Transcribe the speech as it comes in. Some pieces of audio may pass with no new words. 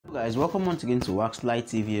Guys, welcome once again to Waxfly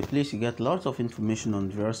TV, a place you get lots of information on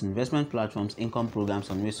various investment platforms, income programs,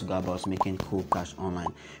 and ways to go about making cool cash online.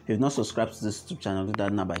 If you've not subscribed to this YouTube channel, do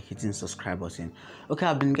that now by hitting subscribe button. Okay,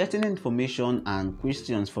 I've been getting information and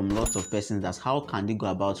questions from lots of persons that's how can they go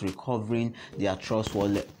about recovering their Trust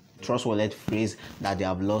Wallet phrase that they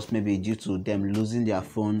have lost, maybe due to them losing their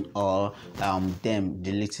phone or them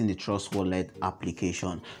deleting the Trust Wallet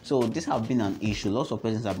application. So this have been an issue. Lots of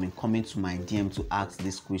persons have been coming to my DM to ask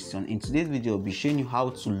this question. In today's video, I'll be showing you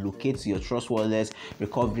how to locate your Trust Wallet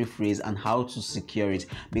recovery phrase and how to secure it,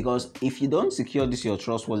 because if you don't secure this your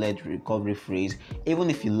Trust Wallet recovery phrase, even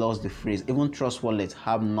if you lost the phrase, even Trust Wallet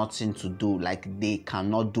have nothing to do. Like, they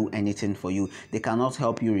cannot do anything for you. They cannot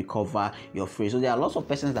help you recover your phrase. So there are lots of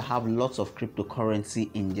persons that have lots of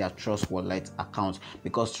cryptocurrency in their Trust Wallet account,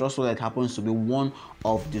 because Trust Wallet happens to be one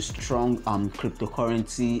of the strong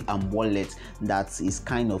cryptocurrency wallet that is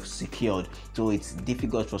kind of secured, so it's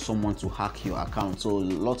difficult for someone to hack your account. So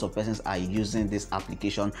lots of persons are using this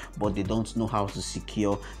application, but they don't know how to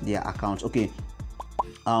secure their account. Okay,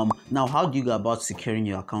 now how do you go about securing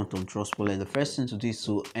your account on Trust Wallet? The first thing to do is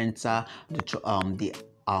to enter the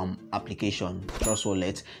application Trust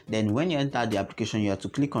Wallet. Then when you enter the application, you have to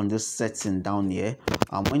click on this setting down here.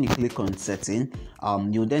 When you click on setting,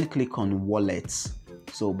 you then click on wallets.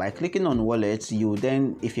 So by clicking on wallets, you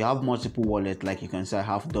then, if you have multiple wallets, like you can say I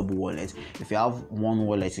have double wallets. If you have one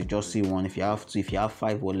wallet, you just see one. If you have two, if you have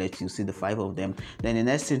 5 wallets, you see the 5 of them. Then the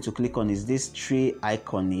next thing to click on is this 3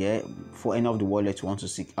 icon here for any of the wallets you want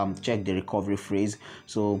to check the recovery phrase.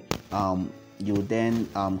 So you then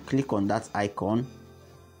click on that icon.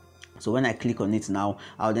 So when I click on it now,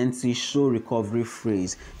 I'll then see show recovery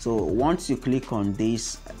phrase. So once you click on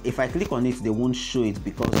this, if I click on it, they won't show it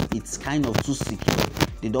because it's kind of too secure.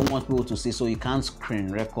 They don't want people to see, so you can't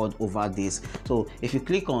screen record over this. So if you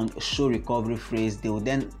click on show recovery phrase, they will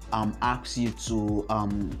then ask you to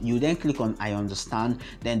you then click on I understand.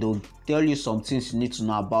 Then they'll tell you some things you need to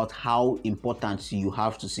know about how important you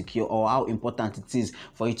have to secure, or how important it is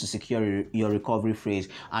for you to secure your recovery phrase.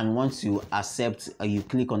 And once you accept, you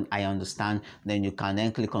click on I understand, then you can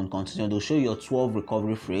then click on continue. They'll show you your 12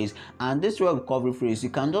 recovery phrase, and this 12 recovery phrase,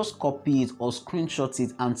 you can just copy it or screenshot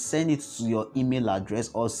it and send it to your email address,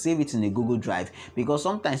 or save it in a Google Drive, because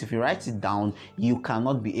sometimes if you write it down, you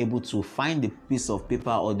cannot be able to find the piece of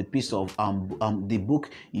paper or the piece of the book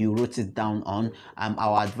you wrote it down on. I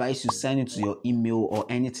would advise you send it to your email or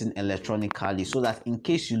anything electronically, so that in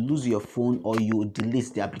case you lose your phone or you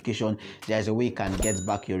delete the application, there's a way you can get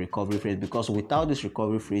back your recovery phrase, because without this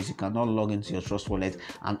recovery phrase, you cannot log into your Trust Wallet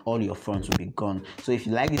and all your funds will be gone. So if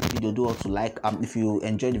you like this video, do also like, if you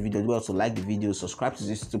enjoyed the video, do also like the video, subscribe to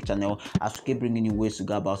this YouTube channel as we keep bringing you ways to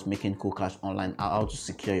go about making cool cash online, how to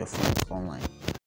secure your funds online.